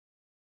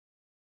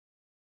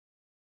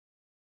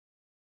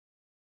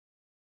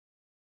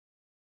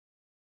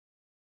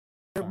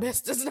Your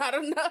best is not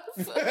enough.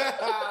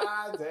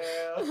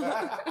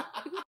 Damn.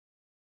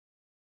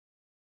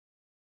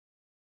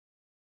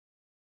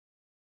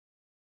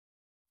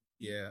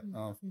 Yeah.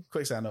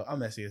 Quick side note, I'm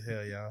messy as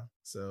hell, y'all.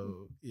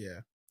 So yeah.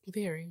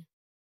 Very.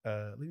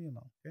 Leave me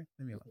alone. Okay?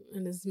 Leave me alone.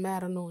 And it's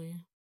mad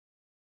annoying.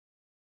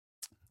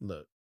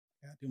 Look,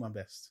 I do my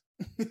best.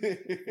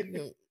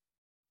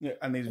 Yeah,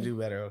 I need to do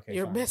better. Okay.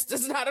 Your fine. best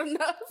is not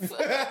enough.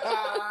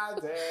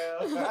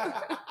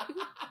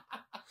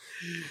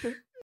 Damn.